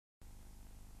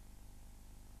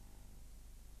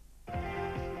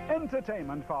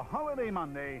Entertainment for Holiday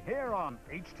Monday here on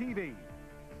HTV.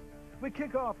 We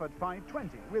kick off at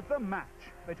 5:20 with the match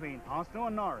between Arsenal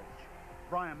and Norwich.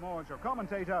 Brian Moore's your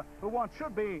commentator for what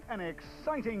should be an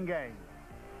exciting game.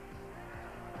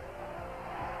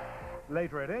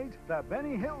 Later at 8, the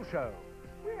Benny Hill Show.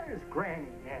 Where's Granny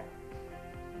now?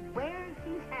 Where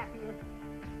she's happiest?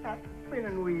 That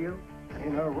spinning wheel.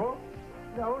 In her room?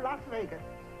 No, Las Vegas.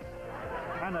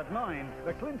 And at 9,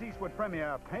 the Clint Eastwood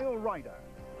premiere, Pale Rider.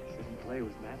 Shouldn't play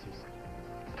with matches.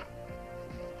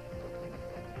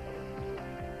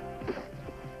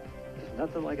 There's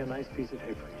nothing like a nice piece of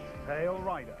paper. Pale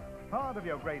Rider, part of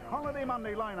your great Holiday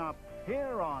Monday lineup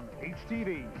here on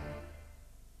HTV.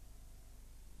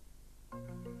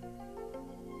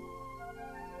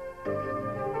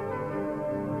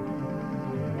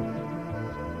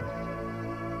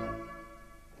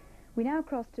 We now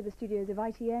cross to the studios of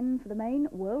ITN for the main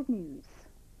world news.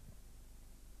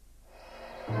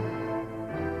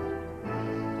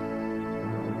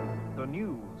 The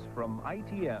news from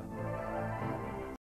ITN.